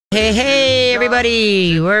Hey,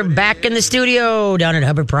 everybody. We're back in the studio down at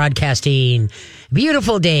Hubbard Broadcasting.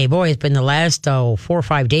 Beautiful day. Boy, it's been the last 4 or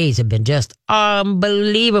 5 days have been just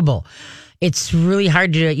unbelievable. It's really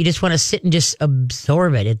hard to, you just want to sit and just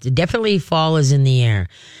absorb it. It definitely fall is in the air.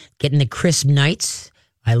 Getting the crisp nights.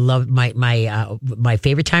 I love my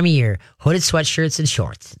favorite time of year, hooded sweatshirts and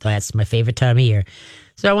shorts. That's my favorite time of year.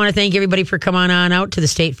 So I want to thank everybody for coming on out to the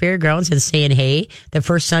State Fairgrounds and saying hey. The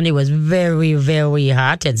first Sunday was very, very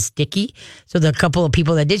hot and sticky. So the couple of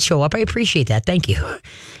people that did show up, I appreciate that. Thank you.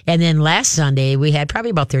 And then last Sunday, we had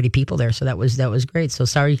probably about 30 people there. So that was great. So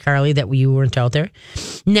sorry, Carly, that you weren't out there.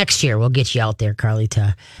 Next year, we'll get you out there, Carly,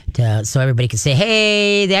 to so everybody can say,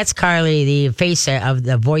 hey, that's Carly, the face of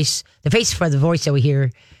the voice, the face for the voice that we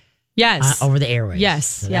hear. Yes. Over the airwaves. Yes.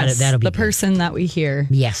 So yes. That'll be the good. person that we hear.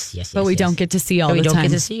 Yes. But we don't get to see all the time. We don't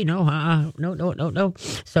get to see. No.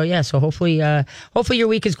 So, yeah. So hopefully your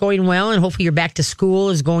week is going well, and hopefully your back to school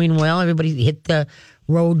is going well. Everybody hit the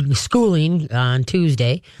road schooling on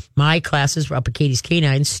Tuesday. My classes for up at Katie's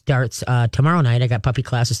Canine starts tomorrow night. I got puppy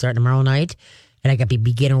classes starting tomorrow night. And I got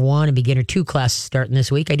beginner 1 and beginner 2 classes starting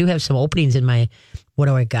this week. I do have some openings in my, what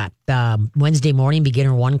do I got? Wednesday morning,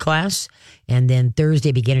 beginner 1 class. And then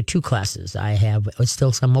Thursday, beginner 2 classes. I have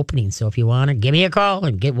still some openings. So if you want to, give me a call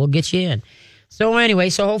and we'll get you in. So anyway,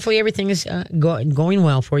 hopefully everything is going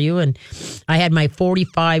well for you. And I had my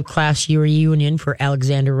 45 class year reunion for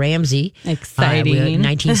Alexander Ramsey. Exciting.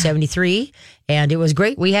 1973. And it was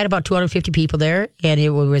great. We had about 250 people there. And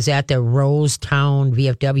it was at the Rosetown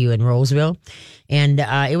VFW in Roseville. And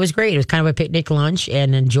it was great. It was kind of a picnic lunch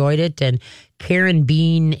and enjoyed it. And Karen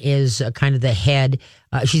Bean is kind of the head.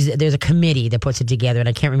 There's a committee that puts it together, and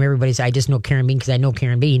I can't remember everybody's. I just know Karen Bean because I know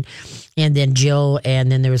Karen Bean, and then Jill,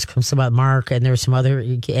 and then there was some about Mark, and there was some other,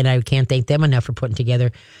 and I can't thank them enough for putting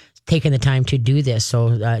together, taking the time to do this. So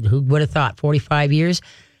who would have thought 45 years?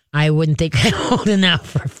 I wouldn't think I'm old enough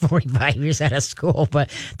for 45 years out of school,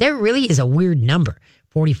 but that really is a weird number,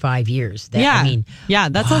 45 years.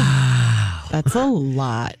 That's a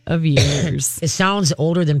lot of years. It sounds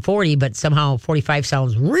older than 40, but somehow 45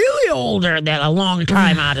 sounds really older than a long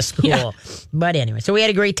time out of school. Yeah. But anyway, so we had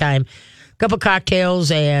a great time. A couple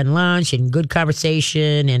cocktails and lunch and good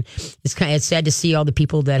conversation. And it's sad to see all the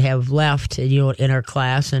people that have left, in our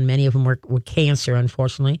class, and many of them were cancer,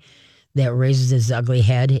 unfortunately, that raises its ugly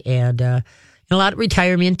head. And a lot of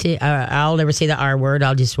retirement. I'll never say the R word.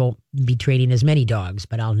 I just won't be training as many dogs,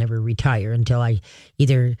 but I'll never retire until I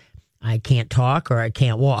can't talk or I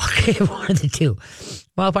can't walk. One of the two.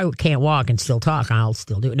 Well, if I can't walk and still talk, I'll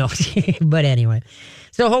still do it. No, but anyway.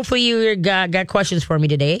 So hopefully you got questions for me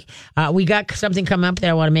today. We got something coming up that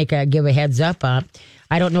I want to give a heads up on.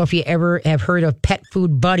 I don't know if you ever have heard of Pet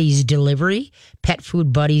Food Buddies Delivery. Pet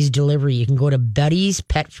Food Buddies Delivery. You can go to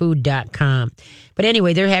buddiespetfood.com. But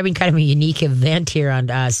anyway, they're having kind of a unique event here on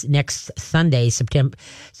next Sunday, September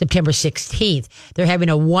 16th. They're having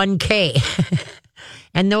a 1K.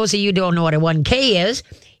 And those of you who don't know what a 1K is,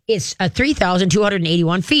 it's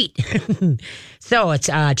 3,281 feet. So it's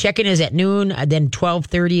check-in is at noon, then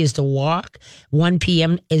 12:30 is the walk, 1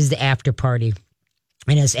 p.m. is the after party.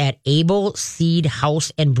 And it's at Able Seed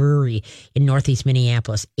House and Brewery in Northeast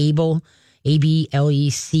Minneapolis. Able, A-B-L-E,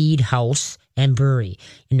 Seed House and Brewery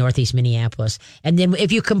in Northeast Minneapolis. And then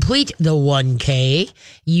if you complete the 1K,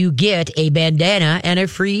 you get a bandana and a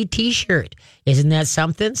free T-shirt. Isn't that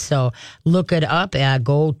something? So look it up.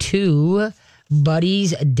 Go to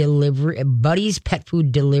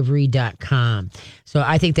buddiespetfooddelivery.com. So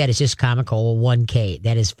I think that is just comical. 1K.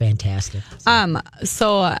 That is fantastic.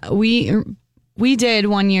 So we did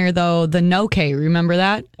one year, though, the no K. Remember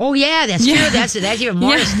that? Oh, yeah, that's true. That's even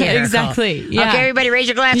more hysterical. Exactly. Yeah. Okay, everybody raise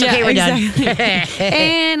your glass. Okay, we're exactly. done.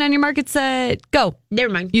 And on your market set, go.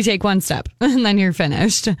 Never mind. You take one step, and then you're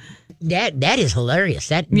finished. That is hilarious.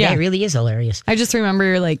 That really is hilarious. I just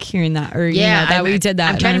remember hearing that, or that we did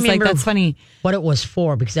that. I'm trying to remember that's funny. What it was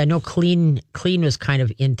for, because I know Clean was kind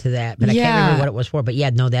of into that, but I can't remember what it was for. But I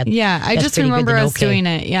just remember us doing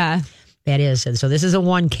it. Yeah, that is. And so this is a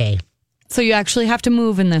 1K. So you actually have to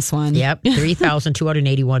move in this one. Yep,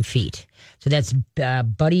 3,281 feet. So that's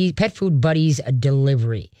Pet Food Buddies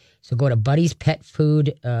Delivery. So go to Buddies Pet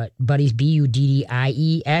Food, Buddies,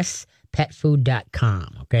 Buddies,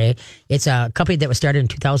 petfood.com. Okay. It's a company that was started in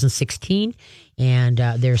 2016, and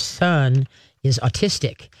their son is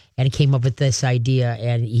autistic, and he came up with this idea,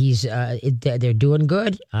 and they're doing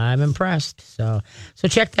good. I'm impressed. So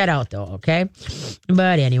check that out, though. Okay.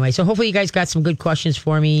 But anyway, so hopefully you guys got some good questions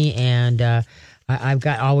for me, and I've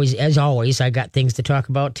got as always, I got things to talk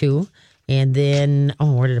about too. And then,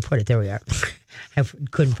 where did I put it? There we are. I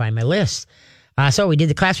couldn't find my list. So we did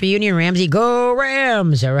the class reunion. Ramsey, go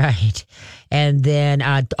Rams. All right. And then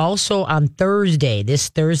also on Thursday, this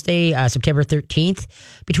Thursday, September 13th,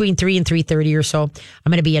 between 3 and 3:30 or so, I'm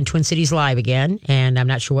going to be on Twin Cities Live again. And I'm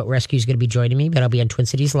not sure what rescue is going to be joining me, but I'll be on Twin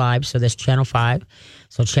Cities Live. So that's Channel 5.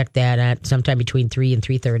 So check that at sometime between 3 and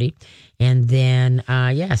 3:30. And then,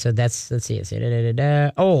 so that's, let's see.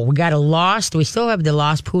 Oh, we got a lost. We still have the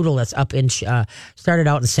lost poodle that's up in, started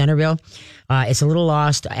out in Centerville. It's a little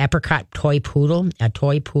lost apricot toy poodle,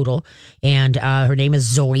 and her name is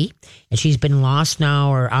Zoe, and she's been lost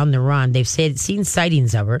now or on the run. They've seen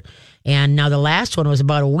sightings of her, and now the last one was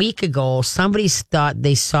about a week ago. Somebody thought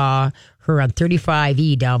they saw her on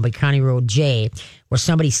 35E down by County Road J, where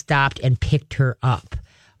somebody stopped and picked her up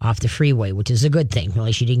off the freeway, which is a good thing.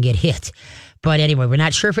 Really, she didn't get hit. But anyway, we're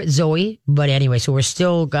not sure if it's Zoe. But anyway, so we're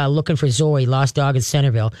still looking for Zoe, lost dog in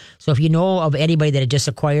Centerville. So if you know of anybody that had just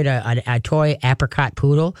acquired a toy apricot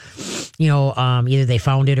poodle, either they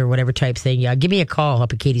found it or whatever type thing, give me a call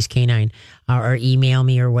up at Katie's Canine or email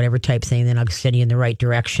me or whatever type thing. Then I'll send you in the right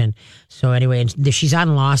direction. So anyway, and she's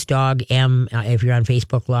on Lost Dog M. If you're on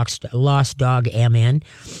Facebook, Lost Dog MN.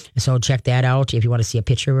 So check that out if you want to see a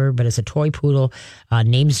picture of her. But it's a toy poodle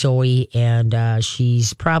named Zoe, and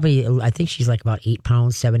she's probably, I think she's like about 8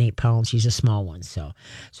 pounds, 7-8 pounds. She's a small one. So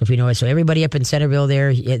if you know it, so everybody up in Centerville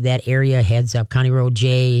there, that area heads up County Road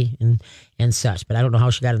J and such. But I don't know how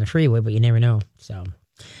she got on the freeway, but you never know. So.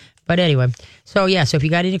 But anyway, so if you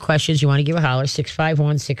got any questions, you want to give a holler,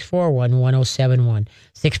 651-641-1071.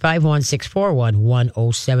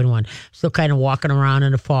 651-641-1071. Still kind of walking around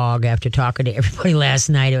in the fog after talking to everybody last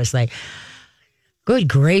night. It was like, good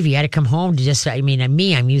gravy. I had to come home to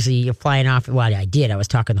I'm usually flying off. Well, I did. I was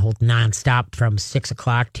talking the whole nonstop from 6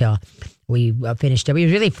 o'clock till we finished up. It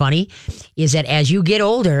was really funny is that as you get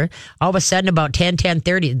older, all of a sudden about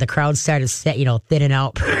 10:30, the crowd started thinning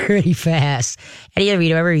out pretty fast. And you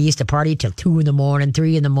remember we used to party till 2 in the morning,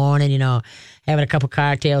 3 in the morning, having a couple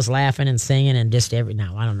cocktails, laughing and singing, and just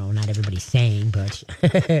now, I don't know, not everybody sang, but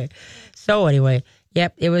so anyway,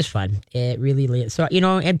 yep, it was fun. It really, so,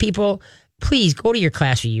 and people, please go to your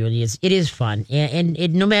class reunions. It is fun.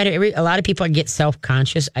 And no matter, a lot of people get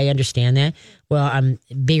self-conscious. I understand that. Well, I'm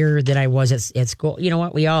bigger than I was at school. You know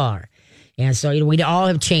what? We all are. And so we all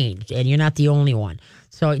have changed, and you're not the only one.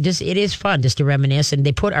 So it is fun just to reminisce. And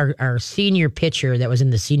they put our senior picture that was in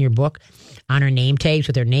the senior book on our name tags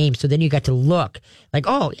with our names. So then you got to look like,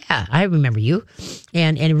 oh, yeah, I remember you.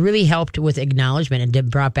 And it really helped with acknowledgement and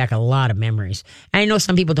brought back a lot of memories. And I know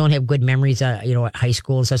some people don't have good memories, at high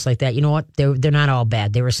school and stuff like that. You know what? They're not all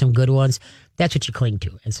bad. There were some good ones. That's what you cling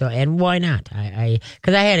to. And why not?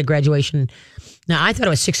 Because I had a graduation. Now, I thought it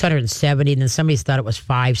was 670, and then somebody thought it was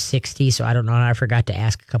 560. So I don't know. I forgot to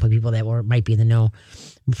ask a couple of people that might be in the know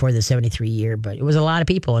before the 73 year, but it was a lot of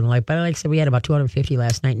people. And like I said, we had about 250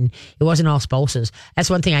 last night, and it wasn't all spouses.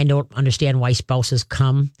 That's one thing I don't understand why spouses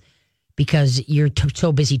come, because you're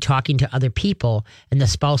so busy talking to other people, and the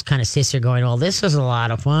spouse kind of sits there going, well, this is a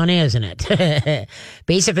lot of fun, isn't it?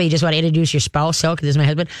 Basically, you just want to introduce your spouse. So, this is my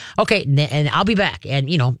husband. Okay, and I'll be back. And,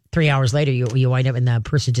 3 hours later, you wind up and the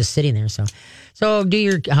person just sitting there. So do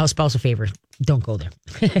your house spouse a favor. Don't go there.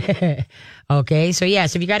 Okay, so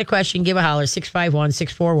if you got a question, give a holler,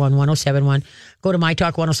 651-641-1071. Go to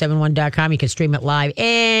mytalk1071.com. You can stream it live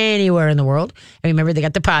anywhere in the world. And remember, they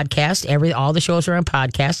got the podcast. All the shows are on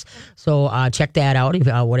podcasts. So check that out.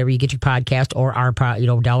 Whatever you get your podcast or our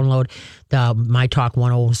download the My Talk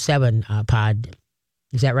 107 pod.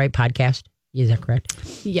 Is that right? Podcast? Is that correct?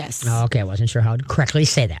 Yes. Okay, I wasn't sure how to correctly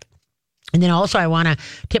say that. And then also I want to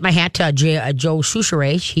tip my hat to Joe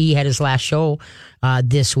Souchere. He had his last show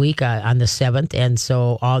this week on the 7th. And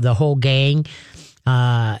so the whole gang,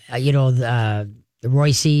 Royce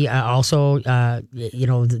also, the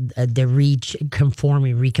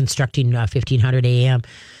reconstructing 1500 AM.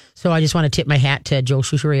 So I just want to tip my hat to Joe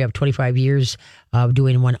Souchere of 25 years of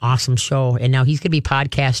doing one awesome show. And now he's going to be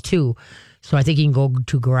podcast too. So I think you can go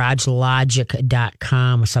to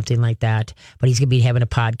garagelogic.com or something like that. But he's going to be having a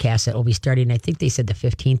podcast that will be starting, I think they said the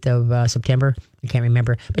 15th of September. I can't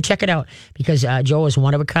remember. But check it out, because Joe is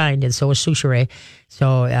one of a kind, and so is Souchere.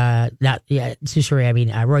 So,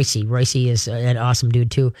 Royce. Royce is an awesome dude,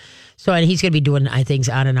 too. So, and he's going to be doing things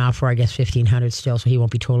on and off for, I guess, 1500 still, so he won't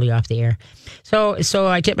be totally off the air. So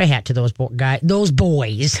I tip my hat to those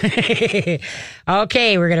boys.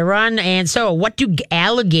 Okay, we're going to run. And so, what do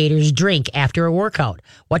alligators drink after a workout?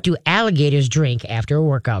 What do alligators drink after a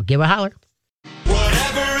workout? Give a holler.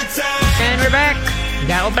 And we're back. We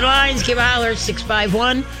got open lines. Give a holler.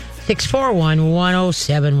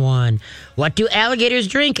 651-641-1071. What do alligators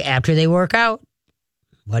drink after they work out?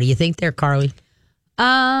 What do you think there, Carly?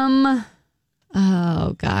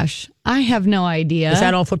 Oh, gosh. I have no idea. Is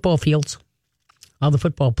that all football fields? All the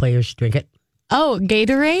football players drink it. Oh,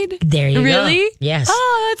 Gatorade? There you go. Really? Yes.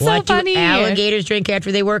 Oh, that's What so funny. do alligators drink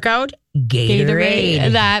after they work out?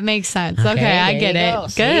 Gatorade. That makes sense. Okay, I get there you it. go.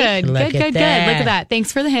 See? Good. Look Good. at Look that. at that.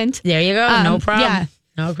 Thanks for the hint. There you go. No problem. Yeah.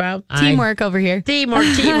 No problem. Teamwork over here. Teamwork.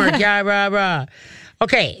 Yeah, rah, rah.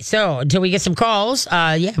 Okay, so until we get some calls,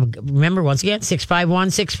 remember once again,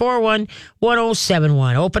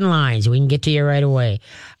 651-641-1071. Open lines. We can get to you right away.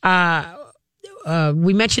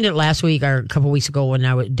 We mentioned it last week or a couple weeks ago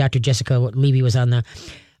when Dr. Jessica Levy was on the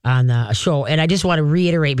show, and I just want to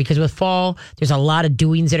reiterate because with fall, there's a lot of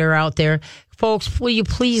doings that are out there. Folks, will you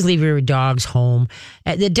please leave your dogs home?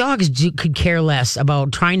 The dogs could care less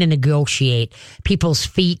about trying to negotiate people's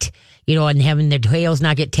feet, and having their tails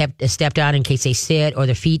not get stepped on in case they sit or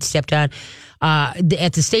their feet stepped on.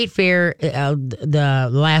 At the state fair the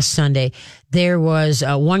last Sunday, there was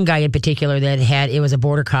one guy in particular that it was a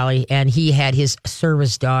border collie, and he had his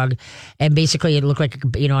service dog, and basically it looked like,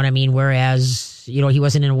 whereas, he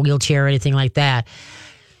wasn't in a wheelchair or anything like that.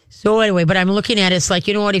 So anyway, but I'm looking at it, it's like,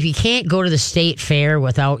 if you can't go to the state fair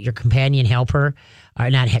without your companion helper, or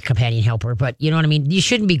not companion helper, but you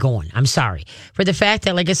shouldn't be going. I'm sorry. For the fact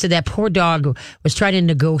that, like I said, that poor dog was trying to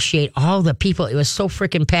negotiate all the people. It was so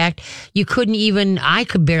freaking packed. I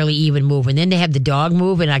could barely even move. And then to have the dog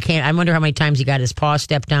move, and I wonder how many times he got his paw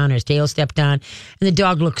stepped on or his tail stepped on. And the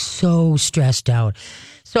dog looked so stressed out.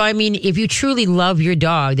 So, if you truly love your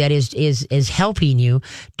dog that is helping you,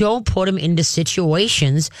 don't put him into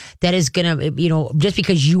situations that is going to, just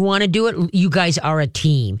because you want to do it, you guys are a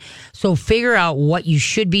team. So figure out what you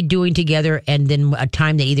should be doing together, and then a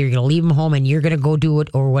time that either you're going to leave him home and you're going to go do it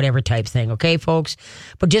or whatever type thing. Okay, folks?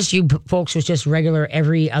 But just you folks was just regular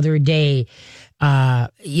every other day.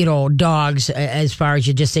 Dogs, as far as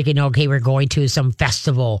you're just thinking, okay, we're going to some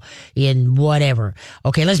festival in whatever.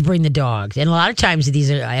 Okay, let's bring the dogs. And a lot of times these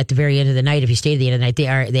are at the very end of the night. If you stay to the end of the night,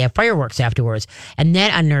 they have fireworks afterwards, and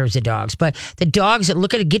that unnerves the dogs. But the dogs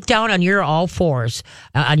that get down on your all fours,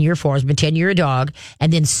 pretend you're a dog,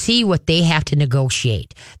 and then see what they have to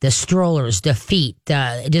negotiate. The strollers, the feet,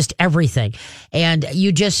 just everything. And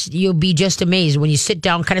you'll be just amazed when you sit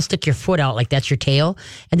down, kind of stick your foot out like that's your tail,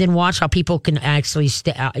 and then watch how people can actually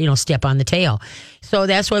step on the tail. So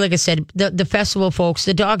that's why, like I said, the festival folks,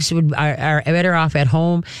 the dogs are better off at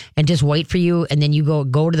home and just wait for you, and then you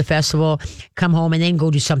go to the festival, come home, and then go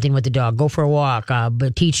do something with the dog. Go for a walk,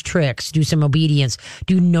 but teach tricks, do some obedience,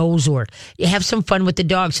 do nose work, have some fun with the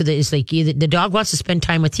dog. So that it's like the dog wants to spend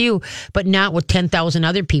time with you, but not with 10,000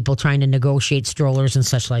 other people trying to negotiate strollers and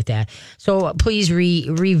such like that. So please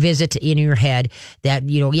revisit in your head that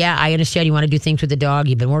I understand you want to do things with the dog.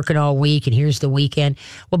 You've been working all week, and here's the weekend.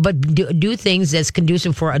 Well, but do things that's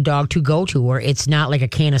conducive for a dog to go to, where it's not like a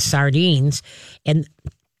can of sardines and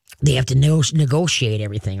they have to negotiate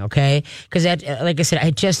everything, okay? Because that, like I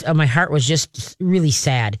said, my heart was just really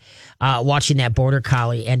sad watching that border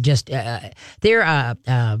collie, and just they're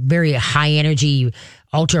a very high energy,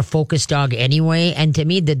 ultra focused dog anyway. And to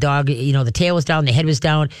me, the dog, the tail was down, the head was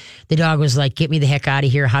down. The dog was like, "Get me the heck out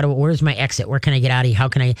of here! Where's my exit? Where can I get out of here? How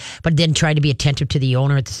can I?" But then try to be attentive to the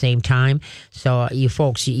owner at the same time. So you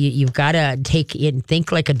folks, you've got to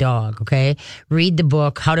think like a dog, okay? Read the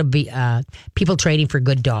book, How to Be People Training for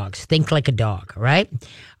Good Dogs. Think like a dog, all right?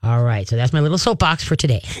 All right, so that's my little soapbox for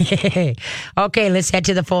today. Okay, let's head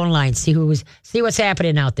to the phone line. See what's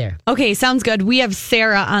happening out there. Okay, sounds good. We have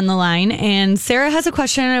Sarah on the line, and Sarah has a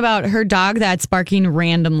question about her dog that's barking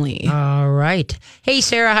randomly. All right. Hey,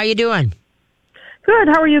 Sarah, how you doing? Good.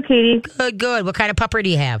 How are you, Katie? Good. What kind of pupper do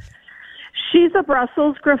you have? She's a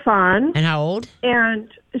Brussels Griffon. And how old? And,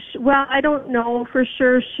 I don't know for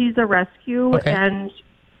sure. She's a rescue, okay. And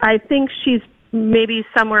I think she's maybe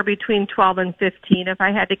somewhere between 12 and 15, if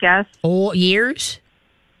I had to guess. Oh, years?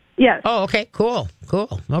 Yes. Oh, okay. Cool.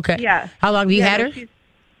 Okay. Yeah. How long have you had her?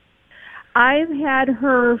 I've had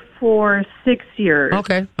her for 6 years.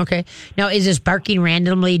 Okay. Now, is this barking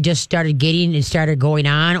randomly just started going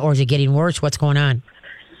on, or is it getting worse? What's going on?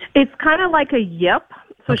 It's kind of like a yip.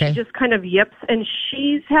 So okay. She just kind of yips, and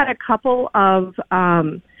she's had a couple of,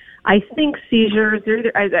 I think, seizures.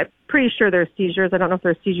 I'm pretty sure they're seizures. I don't know if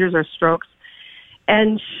they're seizures or strokes.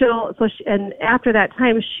 And and after that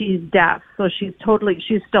time, she's deaf. So she's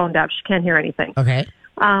stone deaf. She can't hear anything. Okay.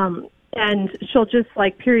 And she'll just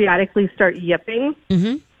periodically start yipping.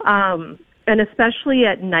 Mm-hmm. And especially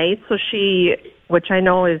at night. So which I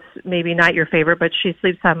know is maybe not your favorite, but she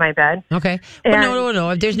sleeps on my bed. Okay. Well,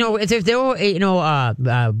 no. If there's no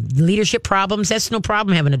leadership problems, that's no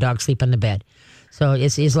problem having a dog sleep on the bed. So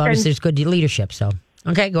it's as long as there's good leadership. So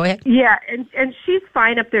Okay, go ahead. Yeah, and she's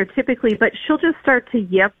fine up there typically, but she'll just start to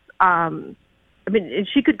yip. And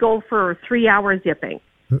she could go for 3 hours yipping.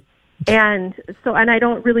 And I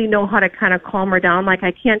don't really know how to kind of calm her down. Like,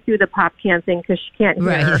 I can't do the pop can thing because she can't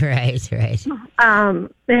hear. Right.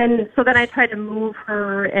 And so then I try to move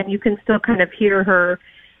her, and you can still kind of hear her.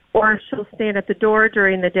 Or she'll stand at the door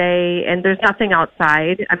during the day, and there's nothing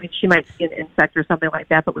outside. I mean, she might see an insect or something like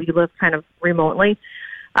that, but we live kind of remotely.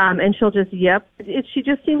 And she'll just yip. She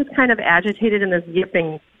just seems kind of agitated in this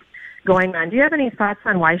yipping going on. Do you have any thoughts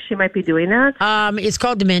on why she might be doing that? It's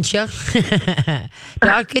called dementia.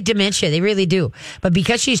 Dogs get dementia. They really do. But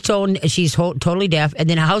because she's totally deaf, and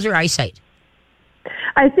then how's her eyesight?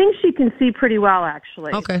 I think she can see pretty well,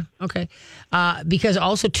 actually. Okay. Because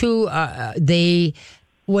also, too,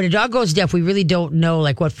 when a dog goes deaf, we really don't know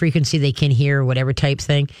like what frequency they can hear, whatever type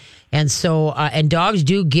thing. And so, and dogs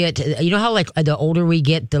do get, you know how like the older we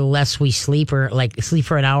get, the less we sleep, or like sleep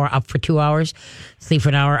for an hour, up for 2 hours, sleep for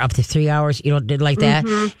an hour, up to 3 hours, you know, like that.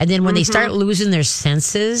 And then when they start losing their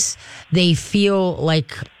senses, they feel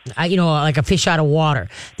like, like a fish out of water.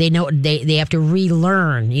 They know they have to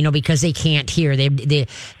relearn, because they can't hear.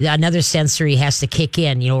 Another sensory has to kick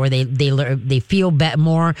in, where they feel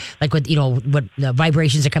more like what the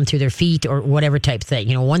vibrations that come through their feet or whatever type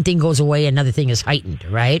thing. One thing goes away, another thing is heightened,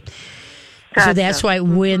 right? Gotcha. So that's why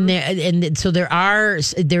when you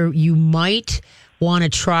might want to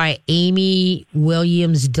try Amy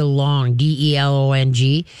Williams DeLong,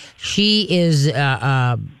 DeLong. She is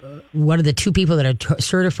one of the 2 people that are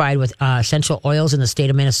certified with essential oils in the state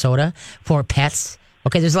of Minnesota for pets.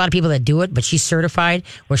 Okay, there's a lot of people that do it, but she's certified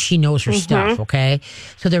where she knows her stuff, okay?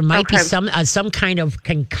 So there might be some kind of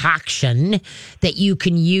concoction that you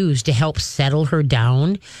can use to help settle her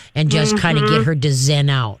down and just kind of get her to zen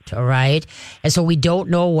out, all right? And so we don't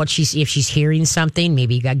know if she's hearing something.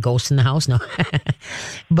 Maybe you got ghosts in the house, no.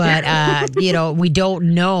 But, we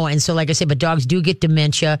don't know. And so, like I said, but dogs do get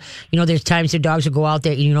dementia. There's times their dogs will go out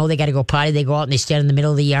there, they got to go potty. They go out and they stand in the middle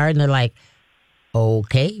of the yard and they're like,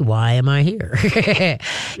 okay, why am I here?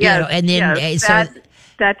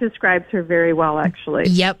 That describes her very well, actually.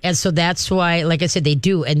 Yep, and so that's why, like I said, they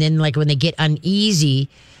do. And then, like when they get uneasy,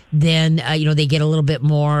 then they get a little bit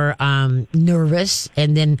more nervous.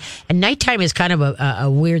 And nighttime is kind of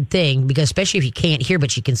a weird thing, because especially if you can't hear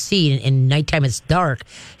but you can see, and nighttime it's dark.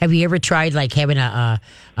 Have you ever tried like having a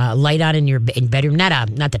light on in your bedroom?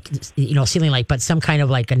 Not the ceiling light, but some kind of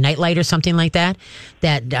like a night light or something like that.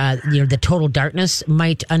 That the total darkness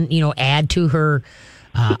might add to her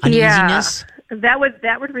uneasiness. Yeah,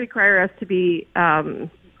 that would require us to be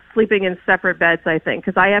sleeping in separate beds, I think,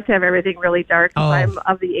 because I have to have everything really dark. I'm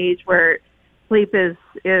of the age where sleep is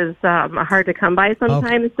hard to come by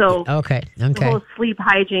sometimes. So okay. The whole sleep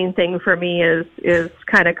hygiene thing for me is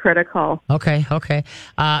kind of critical. Okay.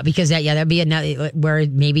 Because that'd be another where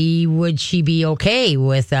maybe would she be okay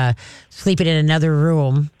with sleeping in another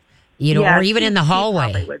room? Or even in the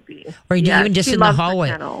hallway, or even just in the hallway,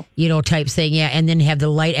 type thing. Yeah. And then have the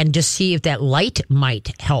light and just see if that light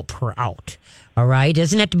might help her out. All right. It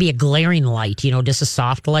doesn't have to be a glaring light, just a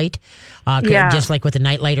soft light, just like with a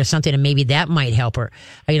night light or something. And maybe that might help her.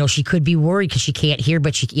 She could be worried because she can't hear,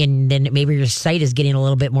 and then maybe her sight is getting a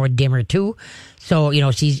little bit more dimmer too. So,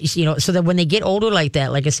 she's, so that when they get older like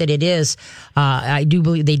that, like I said, it is, I do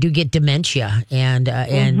believe they do get dementia and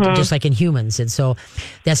just like in humans. And so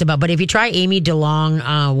that's about, but if you try Amy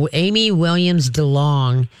DeLong, Amy Williams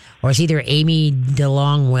DeLong, or it's either Amy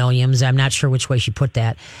DeLong Williams, I'm not sure which way she put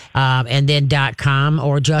that, and then .com,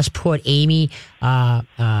 or just put Amy,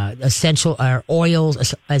 essential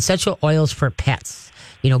oils for pets.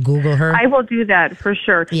 Google her. I will do that for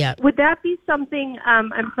sure. Yeah. Would that be something,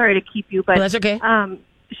 I'm sorry to keep you, but that's okay.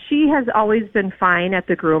 She has always been fine at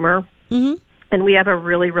the groomer. Mm-hmm. And we have a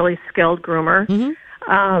really, really skilled groomer. Mm-hmm.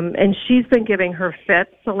 And she's been giving her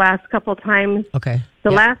fits the last couple times. Okay.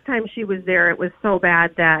 The last time she was there, it was so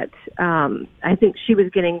bad that I think she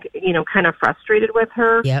was getting, kind of frustrated with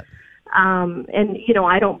her. Yep. And,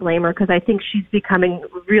 I don't blame her because I think she's becoming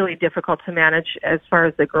really difficult to manage as far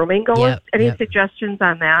as the grooming goes. Yep, Any suggestions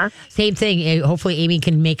on that? Same thing. Hopefully Amy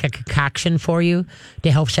can make a concoction for you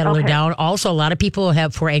to help settle her down. Also, a lot of people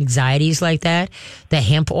have for anxieties like that. The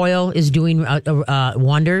hemp oil is doing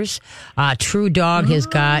wonders. True Dog has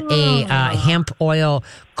got a hemp oil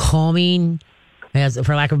calming,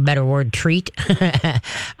 for lack of a better word, treat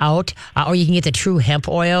out. Or you can get the True Hemp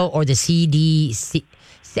Oil or the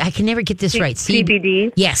I can never get this right.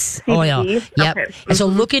 CBD? Yes, CBD? oil. Yep. Okay. And so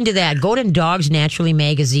look into that. Go to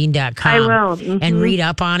dogsnaturallymagazine.com I will. and read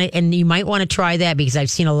up on it. And you might want to try that because I've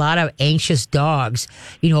seen a lot of anxious dogs,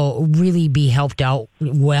 really be helped out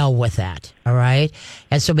well with that. All right.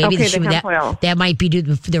 And so maybe Okay, the hemp oil. that might be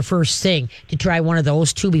the first thing to try one of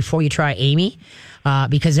those two before you try Amy.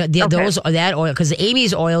 Because that oil, because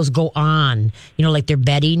Amy's oils go on, like they're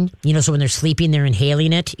bedding, so when they're sleeping, they're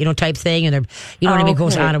inhaling it, type thing, and they're, what I mean, it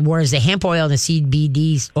goes on. Whereas the hemp oil and the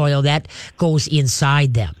CBD oil, that goes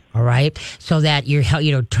inside them. All right. So that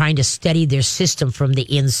you're, trying to steady their system from the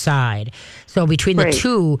inside. So between the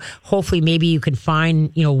two, hopefully maybe you can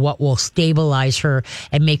find, what will stabilize her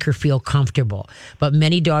and make her feel comfortable. But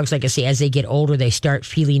many dogs, like I say, as they get older, they start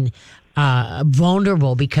feeling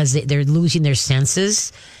vulnerable because they're losing their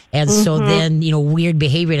senses. And so then, weird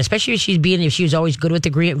behavior, and especially if she was always good with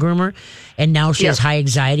the groomer and now she has high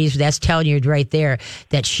anxiety. So that's telling you right there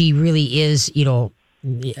that she really is,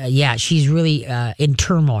 she's really in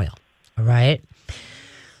turmoil. All right.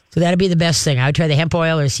 So that'd be the best thing. I would try the hemp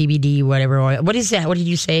oil or CBD, whatever oil. What is that? What did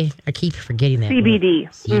you say? I keep forgetting that. CBD.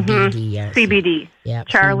 Word. CBD, yes. CBD. Yep.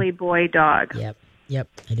 Charlie Boy Dog. Yep.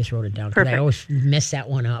 I just wrote it down because I Perfect. always mess that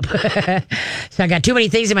one up. So I got too many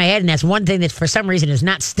things in my head, and that's one thing that for some reason is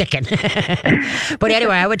not sticking. But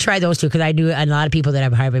anyway, I would try those two because I do a lot of people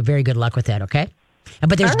that have very good luck with that, okay?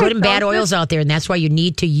 But there's good and bad oils out there, and that's why you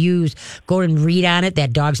need to go and read on it,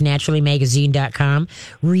 that dogsnaturallymagazine.com.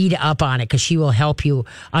 Read up on it because she will help you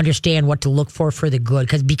understand what to look for the good.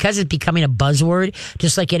 Because it's becoming a buzzword,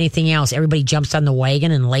 just like anything else. Everybody jumps on the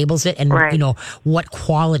wagon and labels it, and, what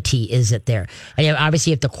quality is it there? And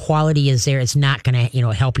obviously, if the quality is there, it's not going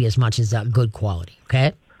to, help you as much as good quality,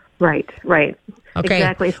 okay? Right. Okay.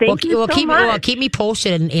 Exactly. Thank you so much. Keep me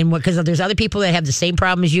posted, because there's other people that have the same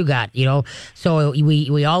problem as you got. So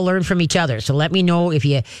we all learn from each other. So let me know if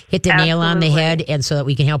you hit the nail on the head, and so that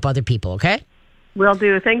we can help other people. Okay. Will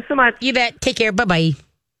do. Thanks so much. You bet. Take care. Bye bye.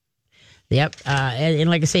 Yep. And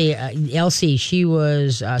like I say, Elsie, she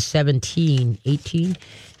was 17, 18.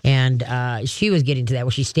 And she was getting to that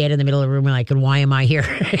where she stayed in the middle of the room and like, and why am I here?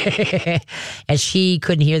 And she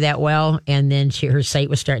couldn't hear that well. And then her sight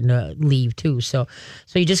was starting to leave too. So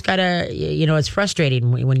you just gotta, it's frustrating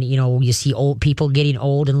when you see old people getting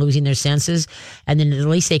old and losing their senses. And then at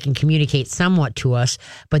least they can communicate somewhat to us.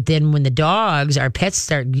 But then when the dogs, our pets,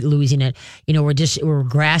 start losing it, we're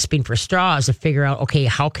grasping for straws to figure out, okay,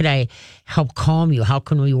 how could I help calm you? How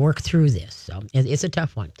can we work through this? So it's a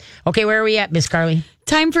tough one. Okay, where are we at, Miss Carly?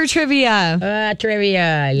 Time for trivia.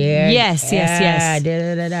 Trivia. Yeah. Yes.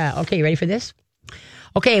 Okay, you ready for this?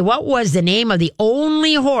 Okay, what was the name of the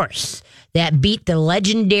only horse that beat the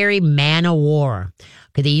legendary Man o' War?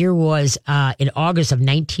 Okay, the year was in August of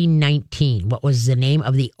 1919. What was the name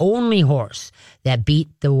of the only horse that beat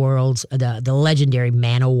the legendary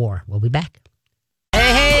Man o' War? We'll be back.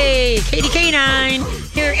 Hey, Katie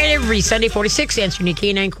K9 here every Sunday 46 answering your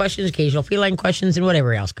K9 questions, occasional feline questions, and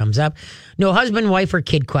whatever else comes up. No husband, wife, or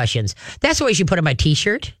kid questions. That's the way you should put on my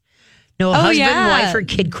T-shirt. No husband, wife, or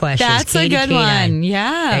kid questions. That's Katie a good K9. one.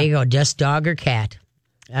 Yeah. There you go. Just dog or cat.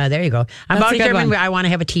 There you go. I'm about to determine I want to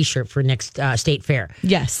have a T-shirt for next state fair.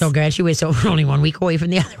 Yes. So graduate. So we're only 1 week away from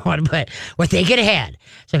the other one, but we're thinking ahead.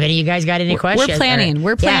 So if any of you guys got any questions,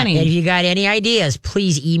 we're planning. Yeah, if you got any ideas,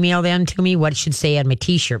 please email them to me. What it should say on my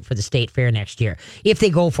T-shirt for the state fair next year. If they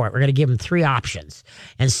go for it, we're going to give them 3 options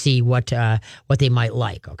and see what they might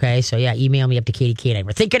like. Okay. So yeah, email me up to Katie K9.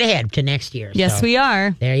 We're thinking ahead to next year. Yes, we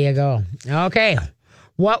are. There you go. Okay.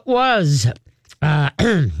 What was? There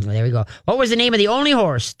we go. What was the name of the only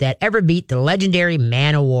horse that ever beat the legendary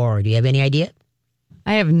Man o' War? Do you have any idea?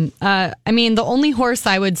 I have. The only horse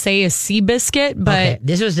I would say is Seabiscuit, but okay.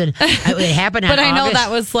 This was it happened. But I know August, that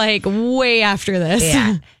was like way after this.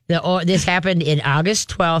 Yeah. This happened in August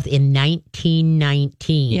 12th in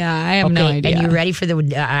 1919. Yeah, I have no idea. And you ready for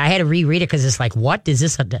I had to reread it because it's like, what is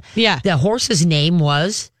this? Yeah. The horse's name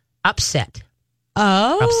was Upset.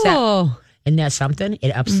 Oh. Upset. Isn't that something? It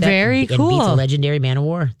upset. Very cool. And beat the legendary Man o'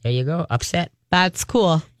 War. There you go. Upset. That's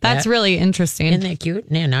cool. That's really interesting. Isn't that cute?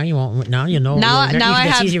 Yeah, now you won't. Now you know. Now I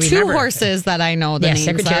that's have easy to 2 remember. horses that I know the names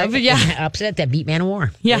Secretary of. Yeah. Upset that beat Man o'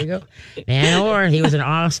 War. Yeah. There you go. Man o' War. He was an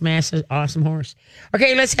awesome horse.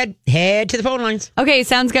 Okay, let's head to the phone lines. Okay,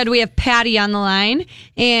 sounds good. We have Patty on the line,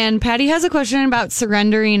 and Patty has a question about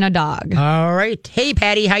surrendering a dog. All right. Hey,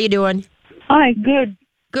 Patty, how you doing? Hi, good.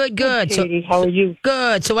 Good. Katie, how are you?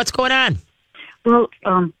 Good. So what's going on? Well,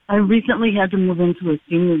 I recently had to move into a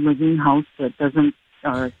senior living house that doesn't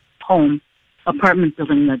home, apartment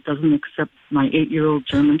building that doesn't accept my 8-year-old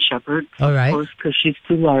German Shepherd. All right. Of course, because she's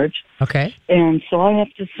too large. Okay. And so I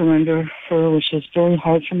have to surrender her, which is very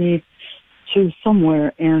hard for me, to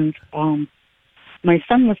somewhere. And my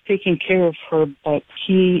son was taking care of her, but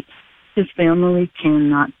his family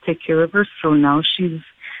cannot take care of her, so now she's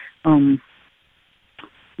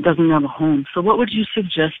doesn't have a home. So what would you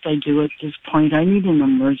suggest I do at this point? I need an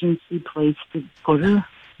emergency place to put her.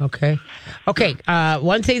 Okay.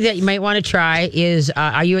 One thing that you might want to try is,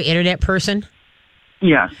 are you an internet person?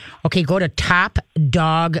 Yes. Okay, go to Top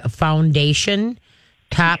Dog Foundation.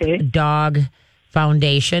 Top Okay. Dog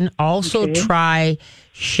Foundation. Also Okay. try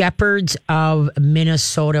Shepherds of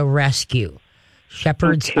Minnesota Rescue.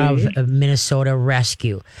 Shepherds Okay. of Minnesota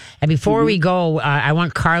Rescue. And before we go, I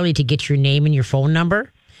want Carly to get your name and your phone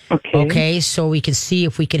number. Okay. Okay, so we can see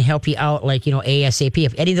if we can help you out, like, ASAP.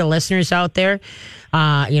 If any of the listeners out there,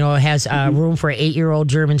 has room for an 8-year-old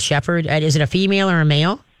German Shepherd, is it a female or a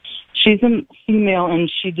male? She's a female,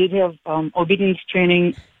 and she did have obedience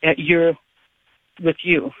training with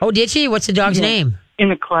you Oh, did she? What's the dog's name?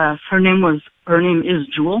 in a class. Her name is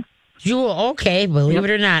Jewel. Jewel. Okay, believe it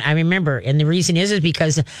or not, I remember, and the reason is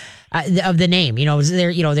because of the name. There's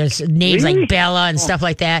names Really? like Bella and stuff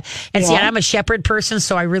like that. And see, Yeah. I'm a shepherd person,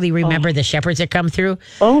 so I really remember the shepherds that come through.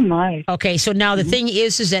 Oh my. Okay, so now the thing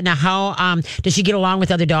is that now how does she get along with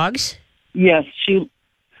other dogs? Yes,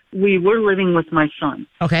 we were living with my son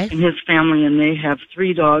Okay, and his family, and they have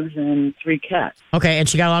 3 dogs and 3 cats. okay, and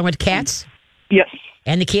she got along with cats Yes.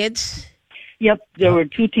 and the kids. Yep. There were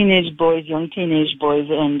 2 young teenage boys,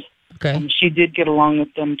 and Okay. she did get along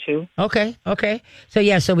with them too. Okay.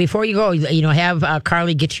 So before you go, have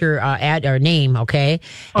Carly get your ad or name, okay?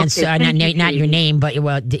 And Okay, so thank you, not your Katie. name, but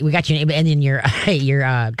we got your name and then your your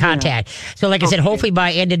contact. So like I said, Okay. hopefully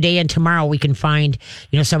by end of day and tomorrow we can find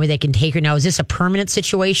somebody that can take her. Now, is this a permanent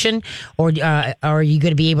situation, or are you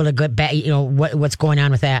going to be able to get back? What's going on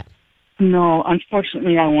with that? No,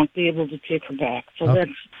 unfortunately, I won't be able to take her back. So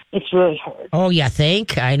it's really hard. Oh, yeah,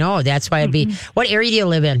 I know. That's why it'd be. What area do you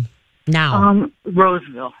live in now?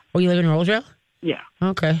 Roseville. Oh, you live in Roseville? Yeah.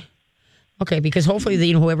 Okay, because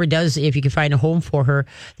hopefully, whoever does, if you can find a home for her,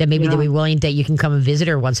 that maybe they'll be willing that you can come and visit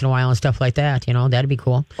her once in a while and stuff like that. That'd be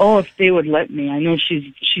cool. Oh, if they would let me. I know she's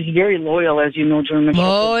very loyal, as you know, German Shepherd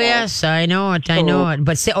Oh, dogs. yes, I know it.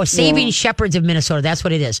 But Saving Shepherds of Minnesota, that's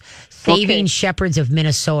what it is. Saving Okay. Shepherds of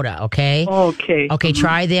Minnesota, okay? Okay. Okay,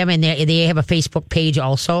 try them, and they have a Facebook page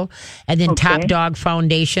also. And then Okay. Top Dog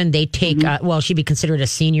Foundation, they take, she'd be considered a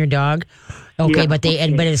senior dog. Okay, Yeah, but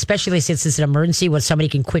but especially since it's an emergency, when somebody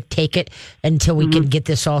can quick take it until we can get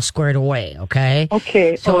this all squared away. Okay.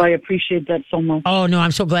 Okay. So- I appreciate that so much. Oh no,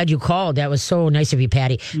 I'm so glad you called. That was so nice of you,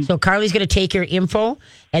 Patty. So Carly's going to take your info,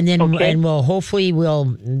 and then Okay. and we'll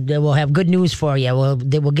have good news for you. We'll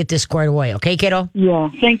get this squared away. Okay, kiddo. Yeah.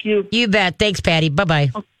 Thank you. You bet. Thanks, Patty. Bye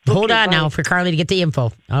bye. Hold on bye. now for Carly to get the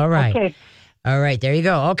info. All right. Okay. All right. There you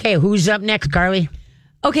go. Okay, who's up next, Carly?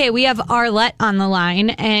 Okay, we have Arlette on the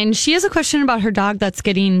line, and she has a question about her dog that's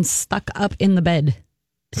getting stuck up in the bed.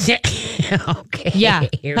 Okay. Yeah,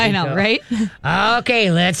 here we I know, go. right?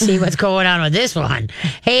 Okay, let's see what's going on with this one.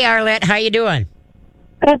 Hey, Arlette, how you doing?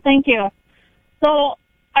 Good, thank you. So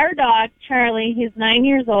our dog, Charlie, he's 9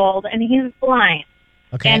 years old, and he's blind.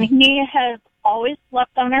 Okay. And he has always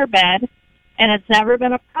slept on our bed, and it's never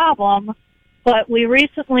been a problem. But we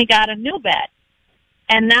recently got a new bed,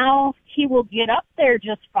 and now he will get up there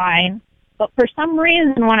just fine. But for some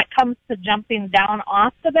reason, when it comes to jumping down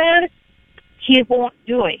off the bed, he won't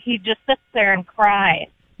do it. He just sits there and cries.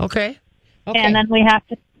 Okay. And then we have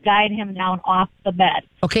to guide him down off the bed.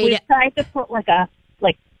 Okay, We've yeah. tried to put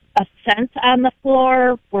like a scent on the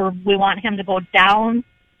floor where we want him to go down,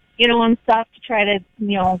 and stuff to try to,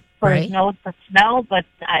 for Right. his nose to smell, but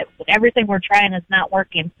everything we're trying is not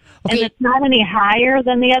working. Okay. And it's not any higher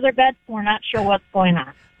than the other bed, so we're not sure what's going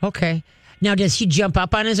on. Okay. Now, does he jump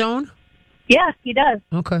up on his own? Yeah, he does.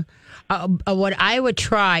 Okay. What I would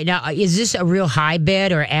try now, is this a real high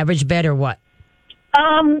bed or average bed or what?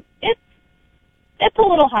 It's a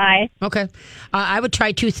little high. Okay. I would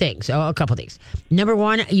try two things, a couple things. Number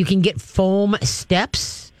one, you can get foam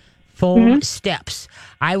steps. Steps.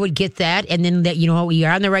 I would get that, and then that you're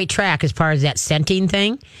on the right track as far as that scenting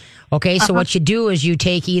thing. Okay, so what you do is you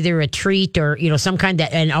take either a treat or some kind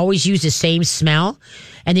that, and always use the same smell,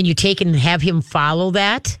 and then you take and have him follow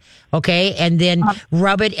that. Okay, and then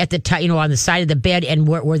rub it at the top, on the side of the bed and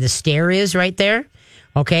where the stair is right there.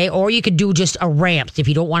 Okay, or you could do just a ramp if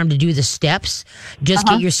you don't want him to do the steps. Just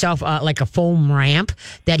get yourself like a foam ramp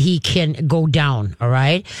that he can go down. All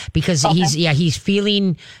right, because he's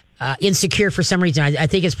feeling insecure for some reason. I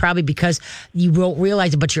think it's probably because you won't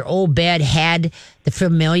realize it, but your old bed had the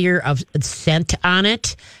familiar of scent on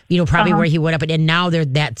it, probably where he went up, and now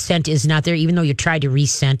that scent is not there, even though you tried to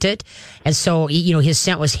rescent it. And so, his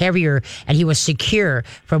scent was heavier and he was secure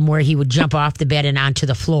from where he would jump off the bed and onto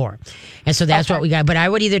the floor. And so that's what we got. But I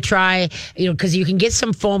would either try, because you can get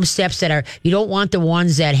some foam steps that you don't want the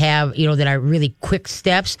ones that have, that are really quick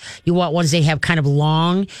steps. You want ones that have kind of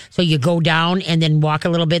long. So you go down and then walk a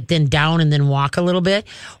little bit, then down and then walk a little bit.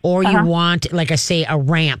 Or you want, like I say, a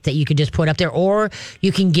ramp that you could just put up there. Or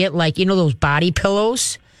you can get those body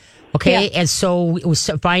pillows. Okay. Yeah. And so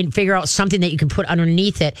figure out something that you can put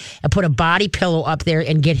underneath it and put a body pillow up there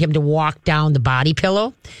and get him to walk down the body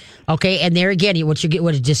pillow. Okay, and there again, it's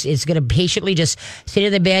going to patiently just sit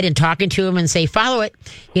in the bed and talking to him and say, follow it,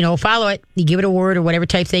 follow it. You give it a word or whatever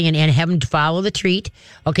type thing and have him follow the treat.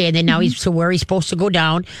 Okay, and then now he's to where he's supposed to go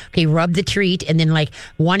down. Okay, rub the treat, and then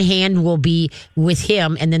one hand will be with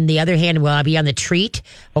him, and then the other hand will be on the treat.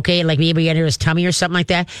 Okay, maybe under his tummy or something like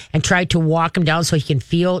that, and try to walk him down so he can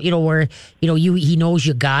feel, where, he knows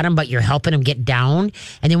you got him, but you're helping him get down.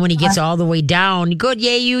 And then when he gets all the way down, good,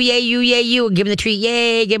 yay you, and give him the treat,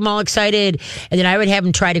 yay, give him all excited. And then I would have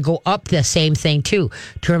him try to go up the same thing too,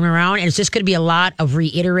 turn him around, and it's just going to be a lot of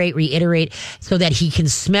reiterate so that he can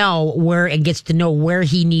smell where and gets to know where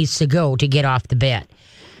he needs to go to get off the bed.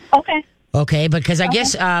 Okay, because I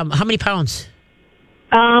guess how many pounds?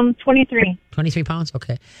 23. 23 pounds?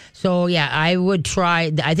 Okay. So, yeah, I would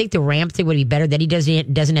try. I think the ramp thing would be better. That he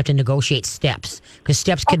doesn't have to negotiate steps, because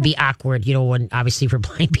steps can be awkward, when obviously for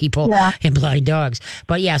blind people and blind dogs.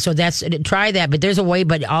 But, yeah, so try that. But there's a way.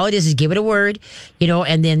 But all it is give it a word,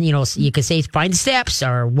 and then, you can say find steps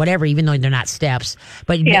or whatever, even though they're not steps.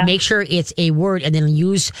 But make sure it's a word, and then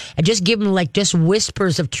and just give them just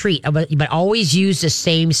whispers of treat, but always use the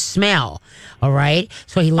same smell. All right.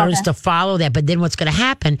 So he learns to follow that. But then what's going to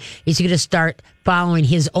happen is he's going to start following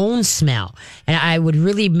his own smell. And I would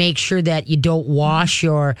really make sure that you don't wash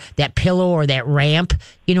that pillow or that ramp,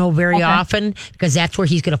 very often, because that's where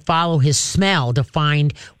he's going to follow his smell to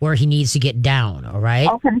find where he needs to get down. All right.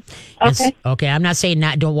 Okay. I'm not saying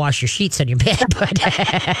don't wash your sheets on your bed, but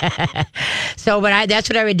that's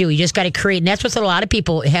what I would do. You just got to create, and that's what a lot of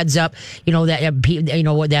people heads up.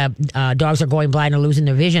 That dogs are going blind or losing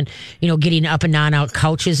their vision. Getting up and down out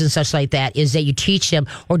couches and such like that, is that you teach them,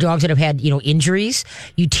 or dogs that have had injuries.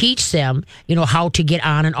 You teach them how to get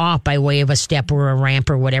on and off by way of a step or a ramp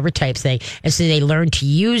or whatever type thing, and so they learn to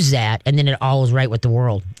use that, and then it all is right with the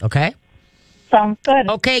world. Okay. Sounds good.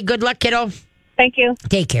 Okay. Good luck, kiddo. Thank you.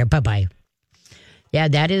 Take care. Bye-bye. Yeah,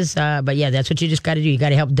 that is, but yeah, that's what you just got to do. You got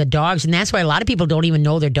to help the dogs. And that's why a lot of people don't even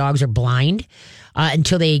know their dogs are blind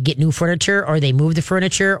until they get new furniture, or they move the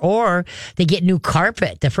furniture, or they get new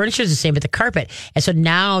carpet. The furniture is the same, but the carpet. And so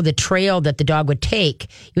now the trail that the dog would take,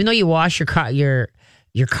 even though you wash your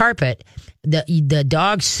carpet, the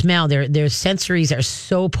dog's smell, their sensories are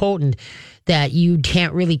so potent that you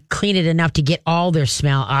can't really clean it enough to get all their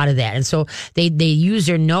smell out of that. And so they use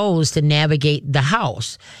their nose to navigate the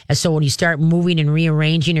house. And so when you start moving and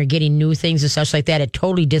rearranging or getting new things and such like that, it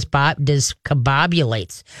totally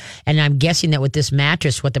discombobulates. And I'm guessing that with this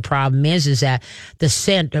mattress, what the problem is that the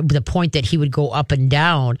scent, the point that he would go up and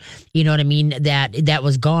down, you know what I mean, that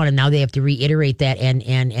was gone. And now they have to reiterate that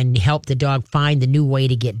and help the dog find the new way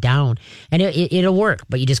to get down. And it'll work,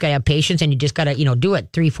 but you just got to have patience, and you just got to, do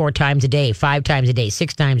it 3-4 times a day, 5 times a day,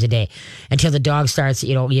 6 times a day, until the dog starts,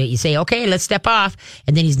 you say, okay, let's step off.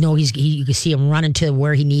 And then you can see him running to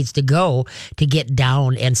where he needs to go to get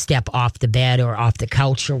down and step off the bed or off the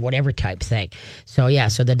couch or whatever type thing. So yeah,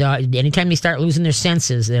 so the dog, anytime they start losing their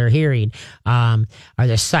senses, their hearing, or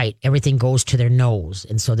their sight, everything goes to their nose.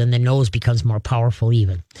 And so then the nose becomes more powerful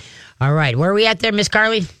even. All right. Where are we at there, Miss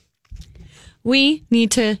Carly? We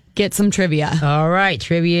need to get some trivia. All right.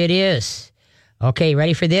 Trivia it is. Okay,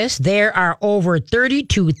 ready for this? There are over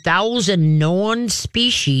 32,000 known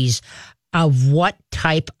species of what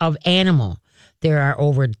type of animal? There are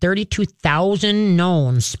over 32,000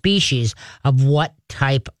 known species of what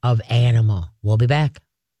type of animal? We'll be back.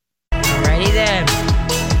 Ready then.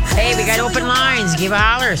 Hey, we got open lines. Give a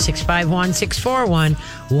holler.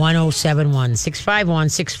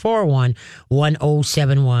 651-641-1071.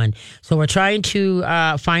 651-641-1071. So we're trying to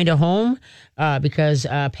find a home because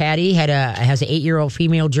Patty has an 8-year-old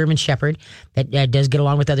female German Shepherd that does get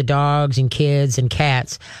along with other dogs and kids and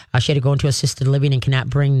cats. She had to go into assisted living and cannot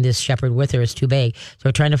bring this Shepherd with her. It's too big. So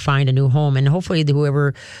we're trying to find a new home, and hopefully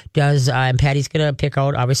whoever does, and Patty's going to pick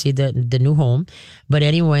out obviously the new home. But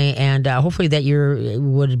anyway, and hopefully that you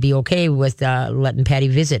would be okay with letting Patty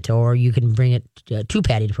visit, or you can bring it to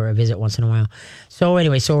Patty for a visit once in a while. So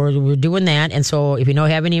anyway, so we're doing that. And so if you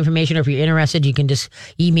have any information, or if you're interested, you can just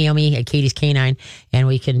email me at Katie's Canine, and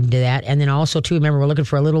we can do that. And then also too, remember, we're looking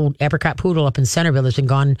for a little apricot poodle up in Centerville that's been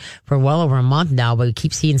gone for well over a month now, but we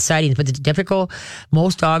keep seeing sightings. But it's difficult.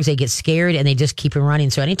 Most dogs, they get scared and they just keep running.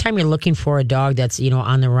 So anytime you're looking for a dog that's,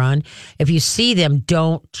 on the run, if you see them,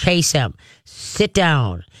 don't chase them. Sit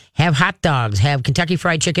down. Have hot dogs, have Kentucky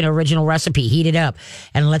Fried Chicken original recipe, heat it up,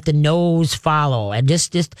 and let the nose follow. And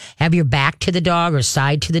just have your back to the dog or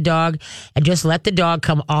side to the dog, and just let the dog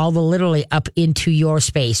come literally up into your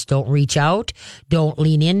space. Don't reach out. Don't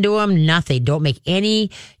lean into them. Nothing. Don't make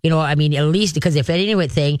any, at least, because if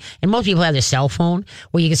anything, and most people have their cell phone,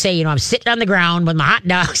 where you can say, I'm sitting on the ground with my hot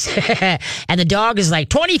dogs, and the dog is like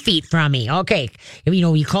 20 feet from me. Okay.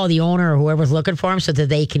 You call the owner or whoever's looking for them so that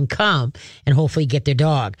they can come and hopefully get their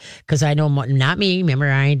dog. Because I know, not me.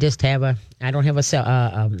 Remember, I don't have a cell.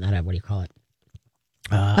 What do you call it?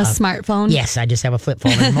 A smartphone? Yes, I just have a flip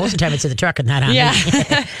phone. And most of the time it's in the truck and not on me.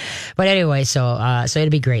 But anyway, so it'll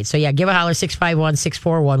be great. So yeah, give a holler,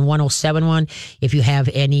 651-641-1071 if you have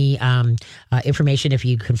any information, if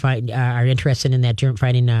you can are interested in that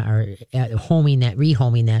finding or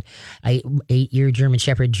rehoming that 8-year German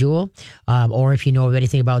Shepherd Jewel, or if you know of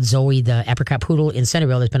anything about Zoe, the apricot poodle in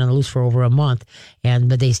Centerville that's been on the loose for over a month,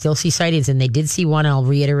 but they still see sightings, and they did see one. I'll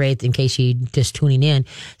reiterate in case you just tuning in.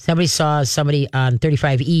 Somebody saw somebody on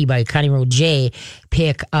 35E by County Road J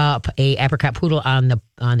pick up a apricot poodle on the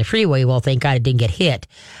freeway. Well, thank God it didn't get hit.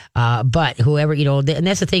 But whoever, and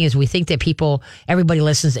that's the thing, is we think that everybody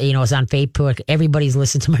listens, it's on Facebook. Everybody's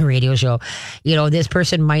listened to my radio show. This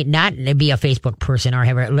person might not be a Facebook person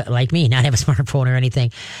or like me, not have a smartphone or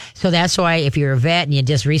anything. So that's why if you're a vet and you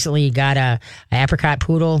just recently got a apricot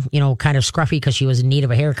poodle, kind of scruffy because she was in need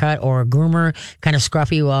of a haircut, or a groomer, kind of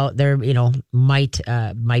scruffy, well, there, might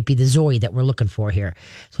be the Zoe that we're looking for here.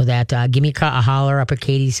 So that, give me a holler up at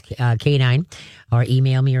Katie's K9, or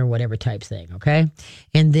email me or whatever type thing, okay?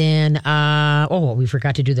 And then, we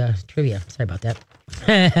forgot to do the trivia. Sorry about that.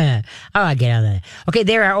 I'll get out of that. Okay,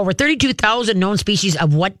 there are over 32,000 known species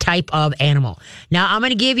of what type of animal? Now, I'm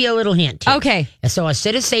going to give you a little hint here. Okay. So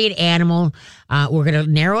instead of saying animal, we're going to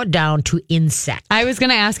narrow it down to insect. I was going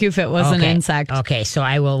to ask you if it was an insect. Okay, so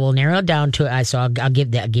we'll narrow it down to, so I'll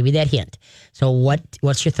give you that hint. So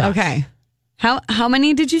what's your thought? Okay. How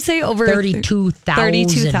many did you say? Over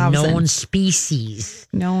 32,000 known species.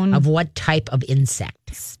 Of what type of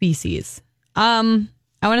insect? Species. I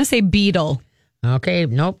want to say beetle. Okay,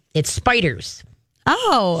 nope. It's spiders.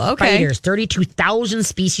 Oh, okay. Spiders. 32,000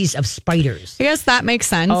 species of spiders. I guess that makes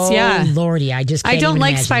sense. Oh, yeah. Lordy, I just can't I don't even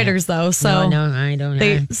like imagine spiders that. though, so no, I don't.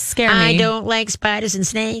 They scare me. I don't like spiders and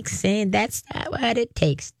snakes, and that's not what it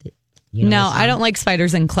takes. I don't like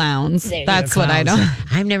spiders and clowns. That's what I don't.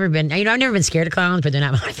 I've never been scared of clowns, but they're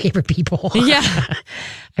not my favorite people. Yeah.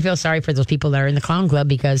 I feel sorry for those people that are in the clown club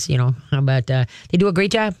because, but they do a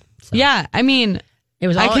great job. So. Yeah. I mean,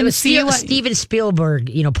 Steven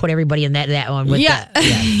Spielberg, put everybody in that one. With yeah.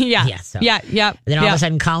 So. Yeah. Then all of a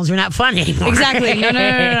sudden, clowns were not fun anymore. Exactly.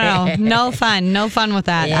 No. No fun. No fun with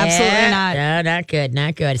that. Yeah, absolutely not. No, not good.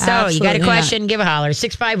 Not good. So Absolutely you got a question? Give a holler.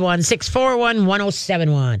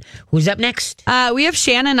 651-641-1071. Who's up next? We have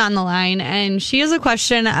Shannon on the line, and she has a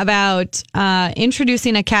question about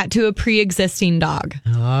introducing a cat to a pre-existing dog.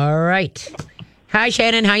 All right. Hi,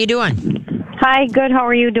 Shannon. How you doing? Hi, good. How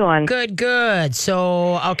are you doing? Good.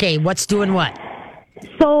 So, okay, what's doing what?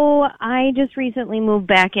 So, I just recently moved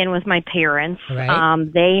back in with my parents. Right.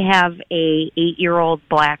 They have a 8-year-old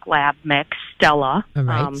black lab mix, Stella, All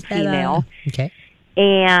right. female. Okay.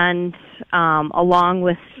 And along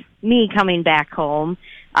with me coming back home,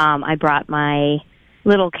 I brought my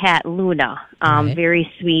little cat, Luna. Right.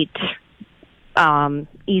 Very sweet,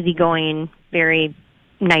 easygoing, very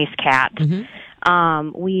nice cat.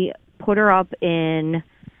 Mm-hmm. We put her up in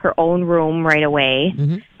her own room right away,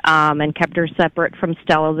 and kept her separate from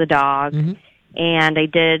Stella the dog. Mm-hmm. And I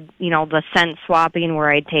did, the scent swapping where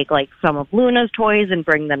I'd take like some of Luna's toys and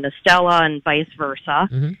bring them to Stella and vice versa,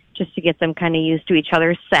 just to get them kind of used to each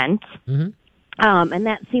other's scent. And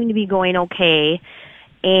that seemed to be going okay.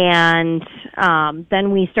 And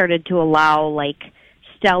then we started to allow like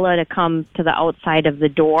Stella to come to the outside of the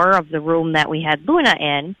door of the room that we had Luna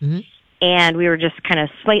in. And we were just kind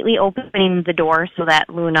of slightly opening the door so that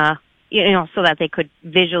Luna so that they could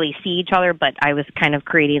visually see each other, but I was kind of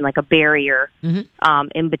creating like a barrier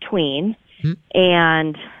in between.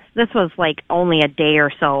 And this was like only a day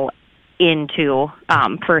or so into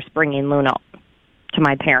first bringing Luna to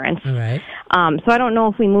my parents. All right. So I don't know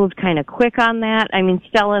if we moved kind of quick on that. I mean,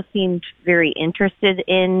 Stella seemed very interested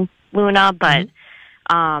in Luna, but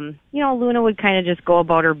Luna would kind of just go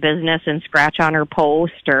about her business and scratch on her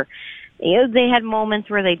post, or they had moments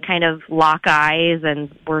where they'd kind of lock eyes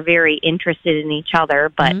and were very interested in each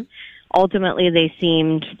other, but ultimately they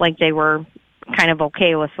seemed like they were kind of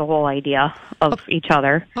okay with the whole idea of each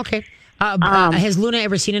other. Okay. Has Luna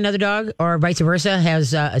ever seen another dog, or vice versa?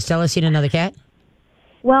 Has Stella seen another cat?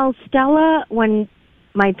 Well, Stella, when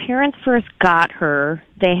my parents first got her,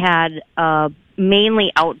 they had a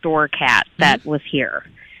mainly outdoor cat that was here.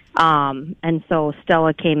 And so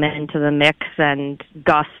Stella came into the mix, and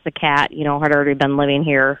Gus, the cat, had already been living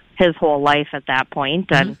here his whole life at that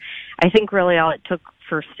point. And I think really all it took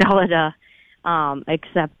for Stella to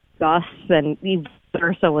accept Gus and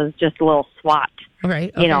Versa was just a little swat.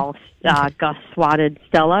 Okay. Gus swatted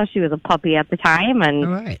Stella. She was a puppy at the time,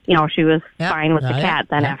 and she was fine with the cat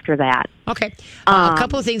then after that. Okay. A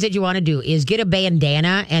couple of things that you want to do is get a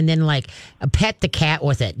bandana and then pet the cat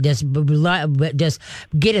with it. Just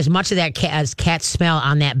get as much of that cat smell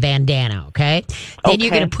on that bandana. Okay. Then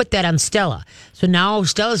you're going to put that on Stella. So now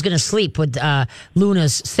Stella's going to sleep with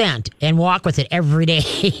Luna's scent and walk with it every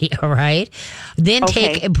day. All right. Then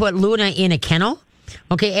take and put Luna in a kennel.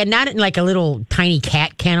 Okay, and not in like a little tiny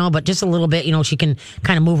cat kennel, but just a little bit, she can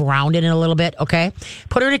kind of move around in it a little bit, okay?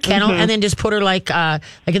 Put her in a kennel and then just put her like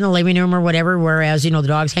in the living room or whatever, whereas, the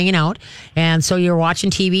dog's hanging out. And so you're watching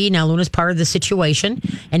TV. Now Luna's part of the situation.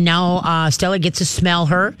 And now Stella gets to smell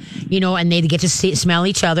her, and they get to smell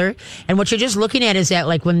each other. And what you're just looking at is that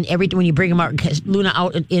when you bring Luna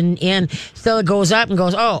out in, Stella goes up and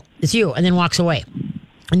goes, "Oh, it's you," and then walks away.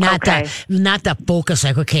 Not the focus,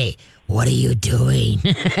 okay, what are you doing?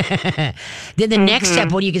 Then the next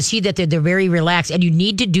step, when you can see that they're very relaxed, and you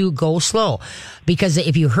need to go slow, because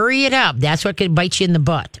if you hurry it up, that's what could bite you in the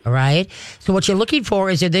butt. All right. So what you're looking for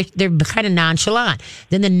is they're kind of nonchalant.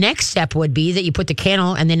 Then the next step would be that you put the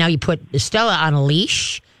kennel, and then now you put Stella on a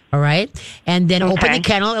leash. All right, and then open the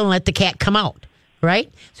kennel and let the cat come out.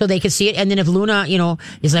 Right? So they can see it. And then if Luna,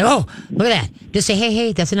 is like, "Oh, look at that," just say,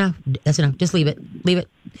 hey, that's enough. That's enough. Just leave it. Leave it.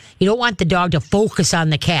 You don't want the dog to focus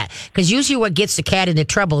on the cat, because usually what gets the cat into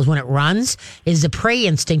trouble is when it runs, is the prey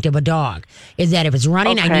instinct of a dog, is that if it's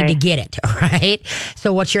running, I need to get it. All right.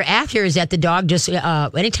 So what you're after is that the dog just,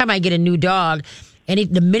 anytime I get a new dog,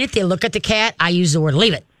 the minute they look at the cat, I use the word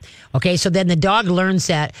 "leave it." Okay, so then the dog learns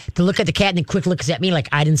that to look at the cat and then quick looks at me like,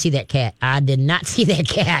 "I didn't see that cat. I did not see that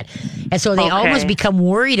cat." And so they almost become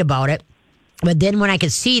worried about it. But then when I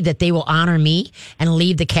could see that they will honor me and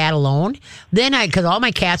leave the cat alone, then because all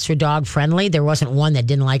my cats are dog friendly, there wasn't one that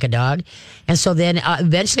didn't like a dog. And so then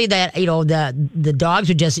eventually that, the dogs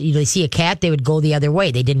would just, they see a cat, they would go the other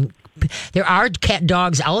way. There are cat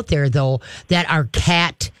dogs out there though that are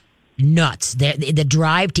cat nuts. The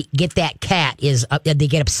drive to get that cat is they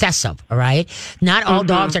get obsessive. All right, not all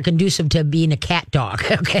dogs are conducive to being a cat dog.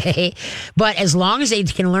 Okay, but as long as they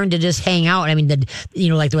can learn to just hang out, I mean,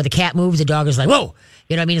 like when the cat moves, the dog is like, "Whoa."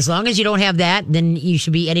 As long as you don't have that, then you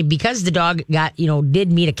should be. And because the dog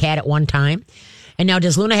did meet a cat at one time, and now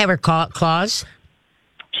does Luna have her claws?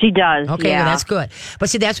 She does. Okay, well, that's good. But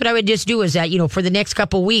see, that's what I would just do is that, for the next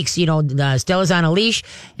couple of weeks, Stella's on a leash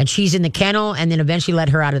and she's in the kennel, and then eventually let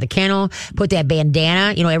her out of the kennel, put that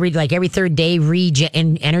bandana, every third day,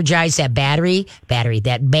 energize that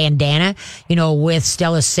that bandana, with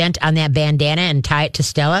Stella's scent on that bandana and tie it to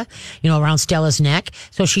Stella, around Stella's neck.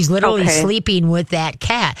 So she's literally sleeping with that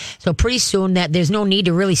cat. So pretty soon that there's no need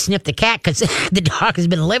to really sniff the cat, because the dog has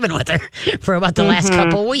been living with her for about the last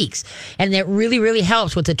couple of weeks. And that really, really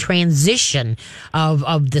helps with the transition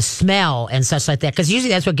of the smell and such like that, because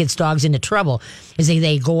usually that's what gets dogs into trouble, is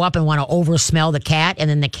they go up and want to over smell the cat, and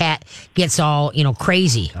then the cat gets all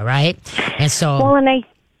crazy. All right, and so and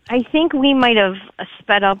I think we might have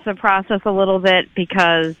sped up the process a little bit,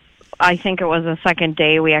 because I think it was the second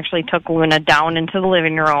day we actually took Luna down into the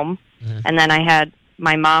living room, and then I had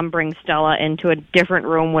my mom bring Stella into a different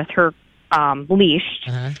room with her leash,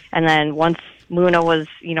 and then once Luna was,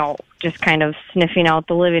 just kind of sniffing out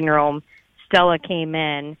the living room, Stella came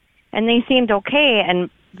in, and they seemed okay. And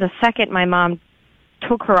the second my mom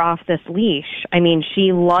took her off this leash, I mean,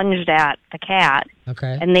 she lunged at the cat,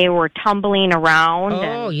 and they were tumbling around.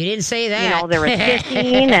 Oh, you didn't say that. There was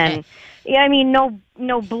hissing, and Yeah, I mean,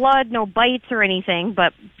 no blood, no bites or anything,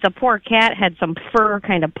 but the poor cat had some fur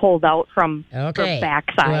kind of pulled out from her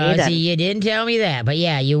backside. Well, see, you didn't tell me that, but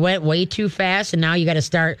yeah, you went way too fast, and now you got to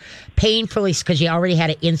start painfully because you already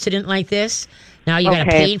had an incident like this. Now you got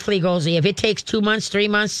to painfully go. If it takes 2 months, 3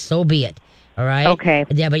 months, so be it. All right. Okay.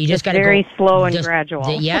 Yeah, but you just got to go very slow and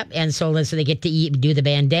gradual. Yep. And so they get to do the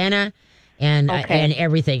bandana and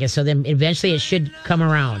everything. And so then eventually it should come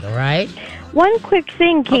around. All right. One quick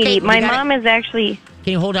thing, Katie. My mom is actually.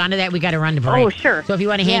 Can you hold on to that? We got to run to break. Oh, sure. So if you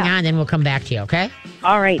want to hang on, then we'll come back to you. Okay.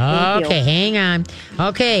 All right. Thank you. Hang on.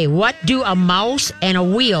 Okay. What do a mouse and a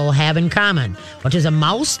wheel have in common? What does a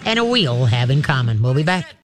mouse and a wheel have in common? We'll be back.